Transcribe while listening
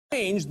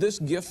exchange this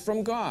gift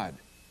from God.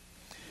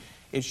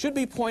 It should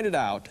be pointed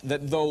out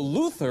that though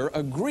Luther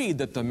agreed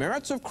that the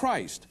merits of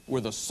Christ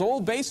were the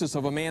sole basis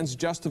of a man's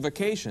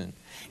justification,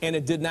 and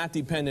it did not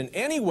depend in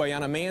any way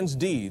on a man's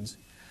deeds,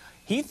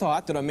 he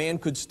thought that a man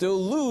could still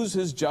lose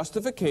his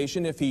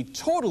justification if he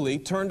totally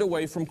turned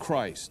away from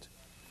Christ.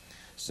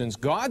 Since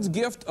God's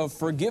gift of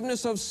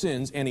forgiveness of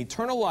sins and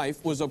eternal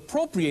life was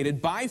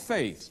appropriated by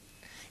faith,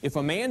 if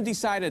a man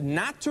decided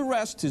not to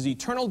rest his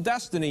eternal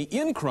destiny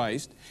in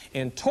Christ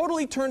and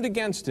totally turned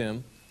against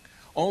Him,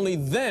 only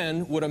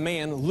then would a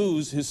man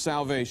lose his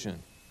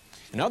salvation.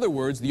 In other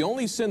words, the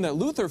only sin that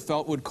Luther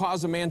felt would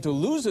cause a man to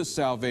lose his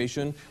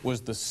salvation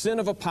was the sin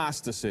of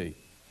apostasy.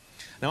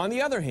 Now, on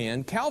the other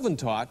hand, Calvin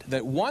taught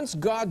that once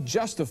God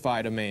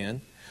justified a man,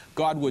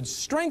 God would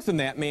strengthen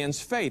that man's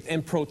faith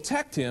and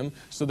protect him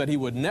so that he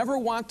would never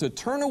want to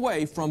turn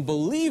away from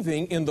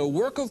believing in the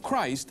work of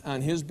Christ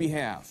on his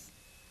behalf.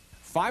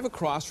 5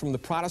 across from the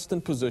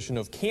Protestant position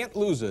of can't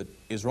lose it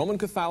is Roman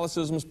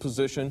Catholicism's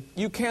position,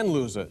 you can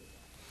lose it.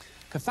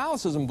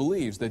 Catholicism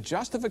believes that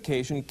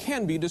justification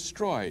can be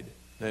destroyed.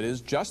 That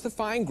is,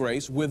 justifying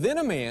grace within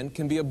a man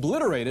can be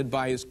obliterated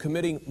by his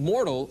committing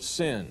mortal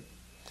sin.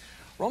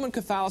 Roman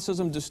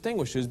Catholicism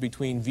distinguishes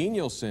between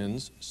venial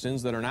sins,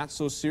 sins that are not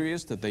so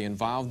serious that they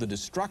involve the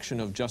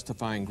destruction of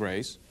justifying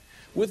grace,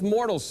 with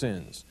mortal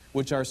sins,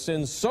 which are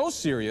sins so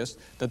serious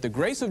that the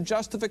grace of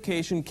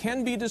justification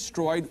can be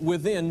destroyed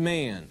within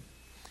man.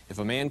 If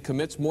a man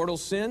commits mortal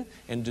sin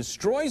and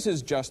destroys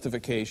his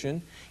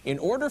justification, in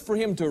order for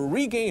him to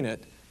regain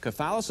it,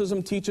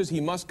 Catholicism teaches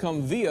he must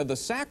come via the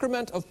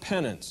sacrament of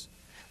penance,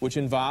 which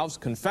involves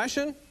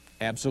confession,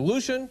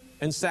 absolution,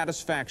 and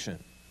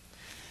satisfaction.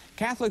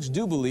 Catholics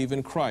do believe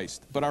in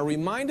Christ, but are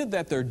reminded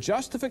that their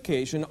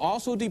justification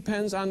also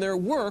depends on their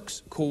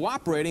works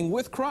cooperating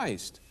with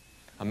Christ.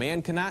 A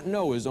man cannot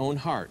know his own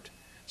heart,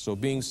 so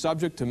being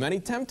subject to many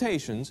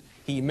temptations,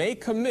 he may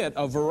commit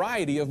a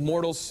variety of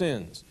mortal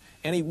sins,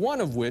 any one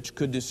of which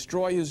could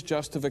destroy his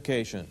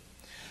justification.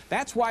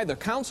 That's why the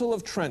Council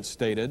of Trent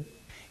stated,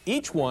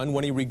 each one,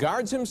 when he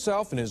regards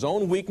himself in his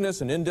own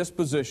weakness and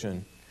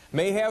indisposition,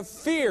 may have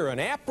fear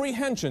and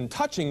apprehension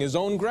touching his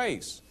own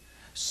grace,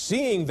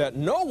 seeing that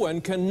no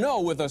one can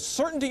know with a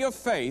certainty of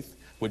faith,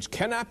 which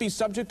cannot be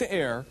subject to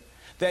error,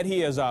 that he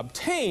has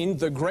obtained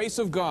the grace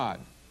of God.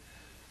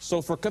 So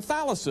for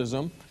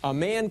Catholicism, a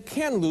man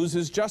can lose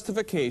his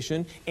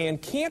justification and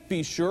can't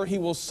be sure he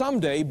will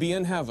someday be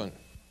in heaven.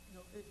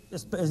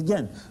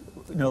 Again,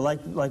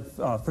 like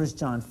 1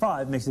 John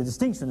 5 makes a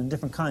distinction in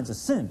different kinds of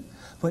sin.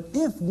 But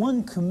if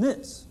one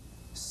commits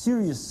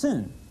serious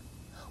sin,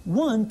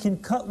 one can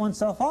cut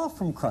oneself off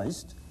from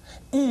Christ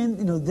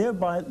and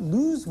thereby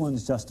lose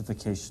one's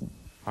justification.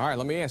 All right,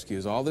 let me ask you,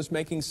 is all this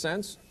making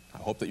sense? I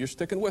hope that you're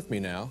sticking with me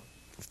now.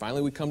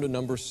 Finally, we come to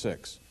number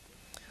 6.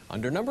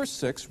 Under number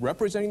 6,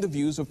 representing the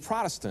views of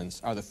Protestants,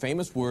 are the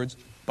famous words,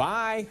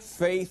 by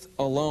faith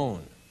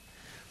alone.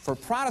 For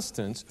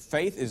Protestants,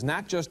 faith is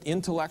not just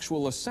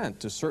intellectual assent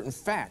to certain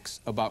facts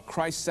about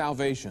Christ's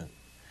salvation.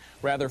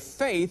 Rather,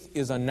 faith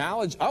is a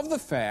knowledge of the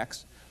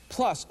facts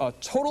plus a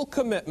total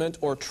commitment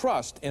or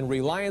trust and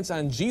reliance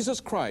on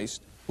Jesus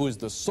Christ, who is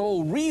the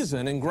sole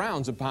reason and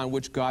grounds upon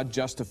which God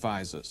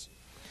justifies us.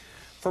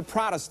 For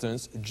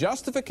Protestants,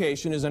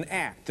 justification is an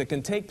act that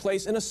can take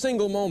place in a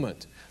single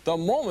moment, the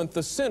moment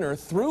the sinner,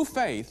 through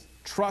faith,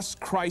 trusts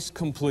Christ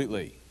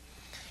completely.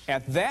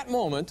 At that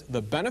moment,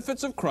 the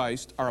benefits of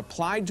Christ are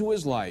applied to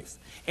his life,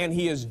 and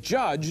he is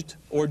judged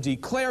or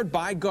declared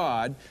by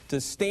God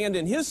to stand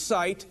in his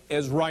sight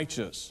as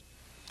righteous.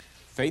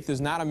 Faith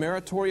is not a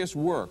meritorious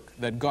work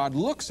that God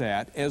looks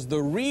at as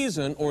the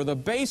reason or the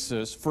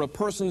basis for a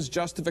person's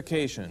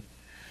justification.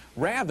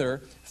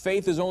 Rather,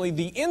 faith is only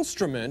the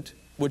instrument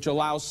which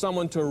allows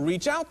someone to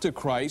reach out to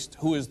Christ,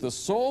 who is the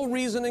sole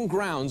reason and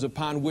grounds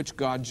upon which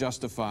God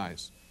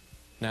justifies.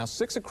 Now,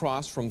 6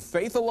 across from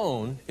faith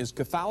alone is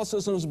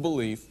Catholicism's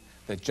belief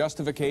that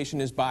justification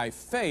is by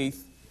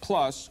faith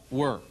plus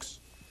works.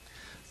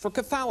 For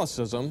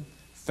Catholicism,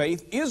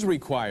 faith is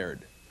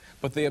required,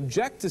 but they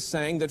object to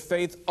saying that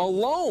faith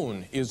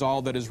alone is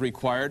all that is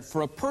required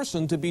for a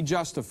person to be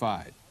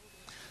justified.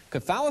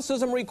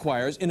 Catholicism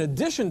requires, in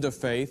addition to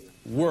faith,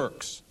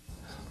 works.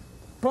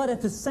 But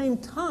at the same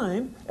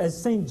time, as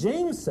St.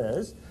 James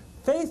says,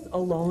 faith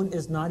alone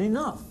is not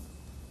enough.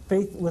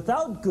 Faith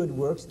without good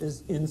works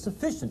is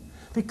insufficient,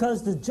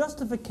 because the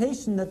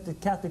justification that the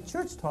Catholic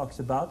Church talks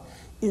about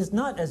is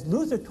not, as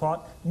Luther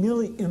taught,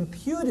 merely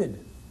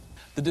imputed.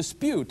 The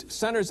dispute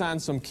centers on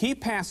some key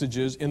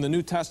passages in the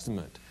New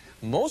Testament,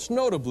 most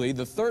notably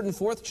the 3rd and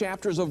 4th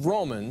chapters of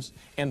Romans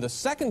and the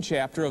 2nd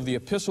chapter of the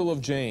Epistle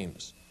of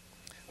James.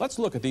 Let's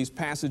look at these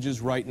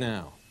passages right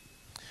now.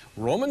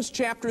 Romans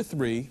chapter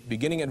 3,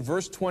 beginning at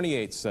verse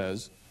 28,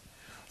 says,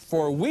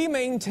 "For we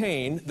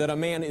maintain that a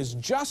man is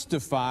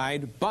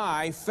justified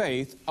by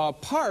faith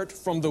apart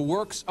from the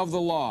works of the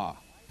law."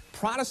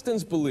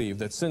 Protestants believe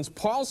that since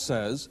Paul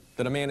says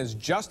that a man is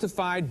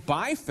justified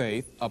by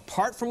faith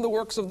apart from the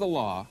works of the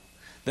law,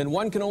 then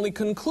one can only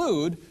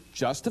conclude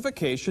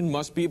justification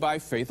must be by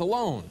faith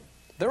alone.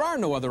 There are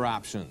no other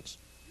options.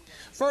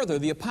 Further,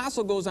 the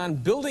apostle goes on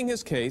building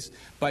his case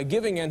by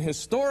giving an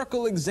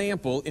historical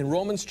example in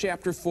Romans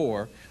chapter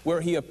 4,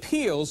 where he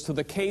appeals to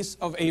the case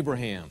of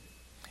Abraham.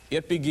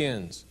 It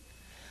begins,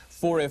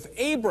 "For if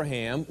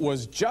Abraham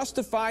was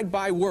justified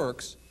by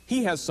works,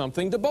 he has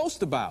something to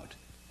boast about,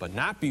 but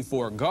not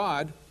before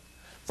God.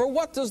 For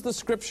what does the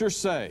Scripture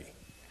say?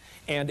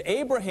 And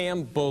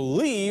Abraham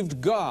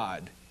believed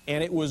God,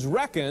 and it was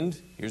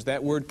reckoned," here's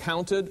that word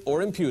counted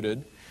or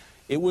imputed,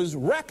 "it was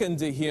reckoned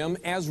to him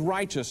as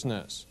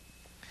righteousness.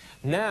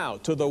 Now,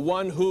 to the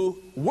one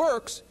who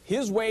works,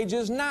 his wage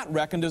is not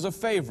reckoned as a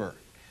favor,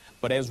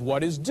 but as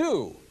what is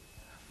due.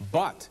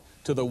 But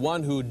to the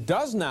one who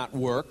does not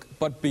work,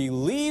 but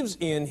believes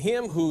in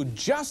him who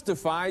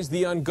justifies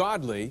the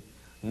ungodly,"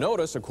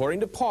 notice,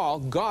 according to Paul,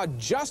 God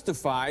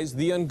justifies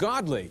the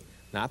ungodly,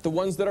 not the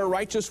ones that are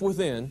righteous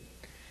within,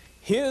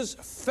 "his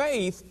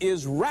faith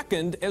is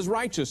reckoned as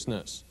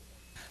righteousness."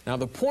 Now,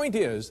 the point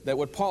is that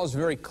what Paul is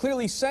very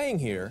clearly saying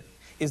here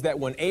is that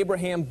when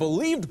Abraham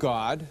believed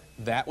God,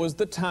 that was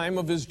the time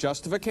of his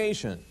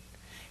justification.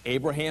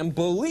 Abraham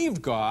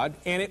believed God,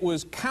 and it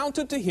was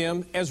counted to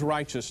him as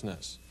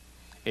righteousness.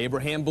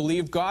 Abraham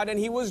believed God, and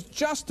he was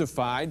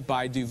justified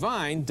by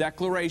divine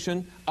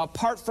declaration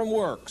apart from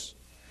works.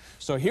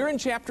 So here in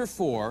chapter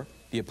 4,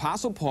 the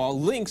Apostle Paul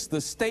links the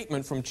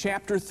statement from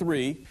chapter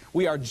 3,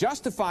 we are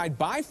justified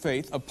by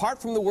faith apart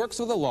from the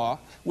works of the law,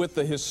 with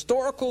the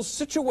historical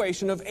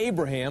situation of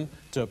Abraham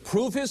to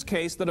prove his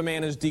case that a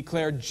man is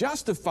declared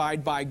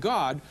justified by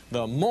God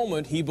the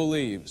moment he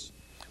believes.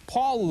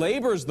 Paul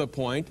labors the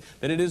point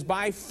that it is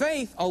by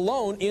faith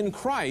alone in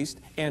Christ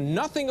and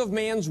nothing of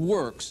man's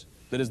works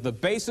that is the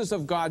basis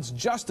of God's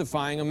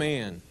justifying a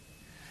man.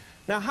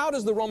 Now, how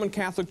does the Roman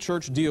Catholic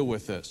Church deal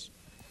with this?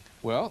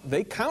 Well,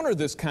 they counter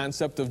this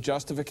concept of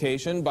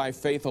justification by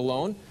faith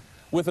alone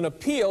with an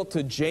appeal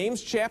to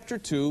James chapter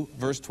 2,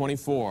 verse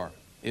 24.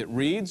 It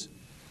reads,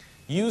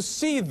 "You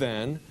see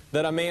then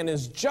that a man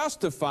is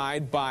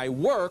justified by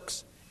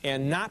works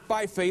and not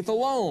by faith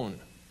alone."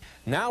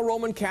 Now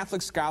Roman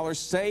Catholic scholars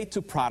say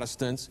to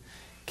Protestants,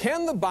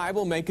 can the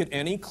Bible make it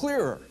any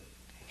clearer?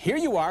 Here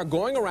you are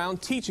going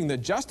around teaching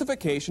that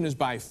justification is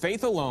by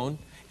faith alone,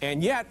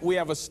 and yet we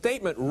have a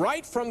statement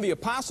right from the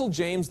Apostle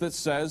James that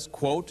says,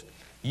 quote,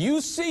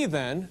 "You see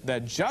then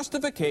that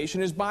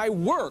justification is by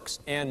works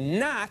and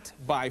not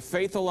by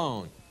faith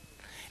alone."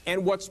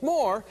 And what's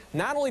more,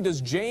 not only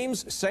does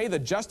James say that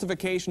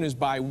justification is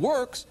by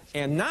works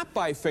and not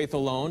by faith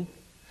alone,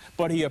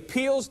 but he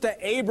appeals to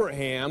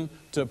Abraham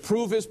to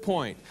prove his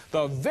point,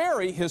 the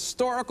very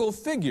historical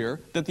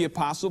figure that the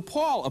Apostle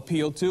Paul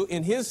appealed to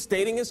in his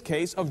stating his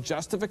case of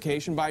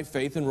justification by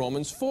faith in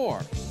Romans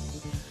 4.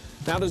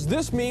 Now, does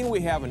this mean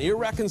we have an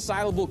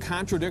irreconcilable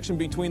contradiction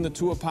between the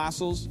two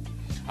apostles?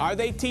 Are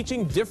they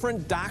teaching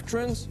different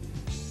doctrines?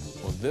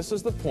 Well, this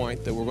is the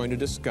point that we're going to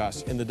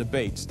discuss in the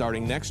debate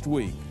starting next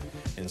week.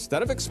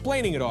 Instead of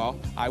explaining it all,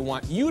 I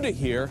want you to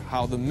hear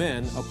how the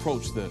men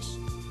approach this.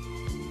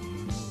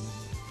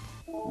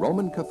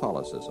 Roman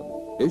Catholicism,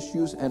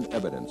 Issues and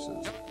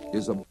Evidences,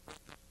 is a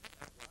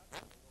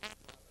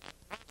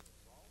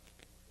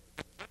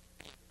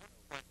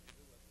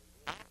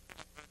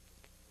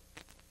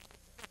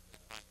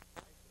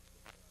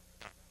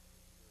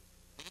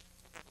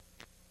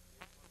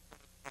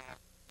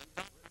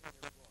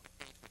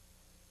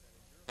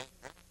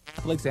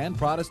Catholics and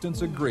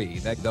Protestants agree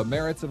that the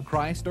merits of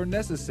Christ are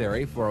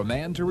necessary for a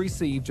man to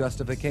receive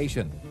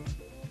justification.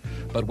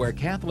 But where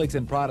Catholics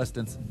and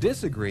Protestants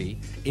disagree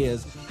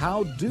is,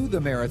 how do the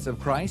merits of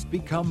Christ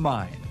become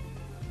mine?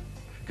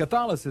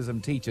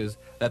 Catholicism teaches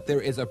that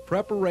there is a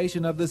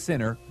preparation of the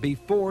sinner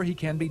before he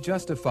can be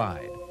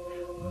justified.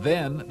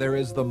 Then there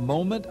is the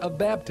moment of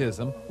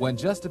baptism when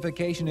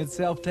justification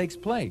itself takes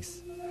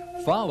place,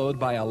 followed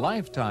by a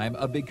lifetime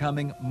of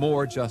becoming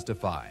more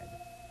justified.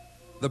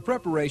 The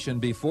preparation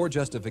before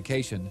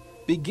justification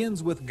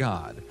begins with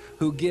God,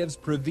 who gives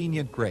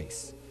prevenient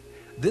grace.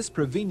 This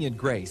prevenient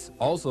grace,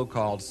 also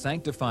called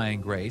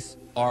sanctifying grace,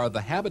 or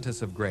the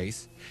habitus of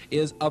grace,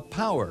 is a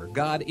power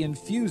God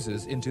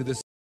infuses into the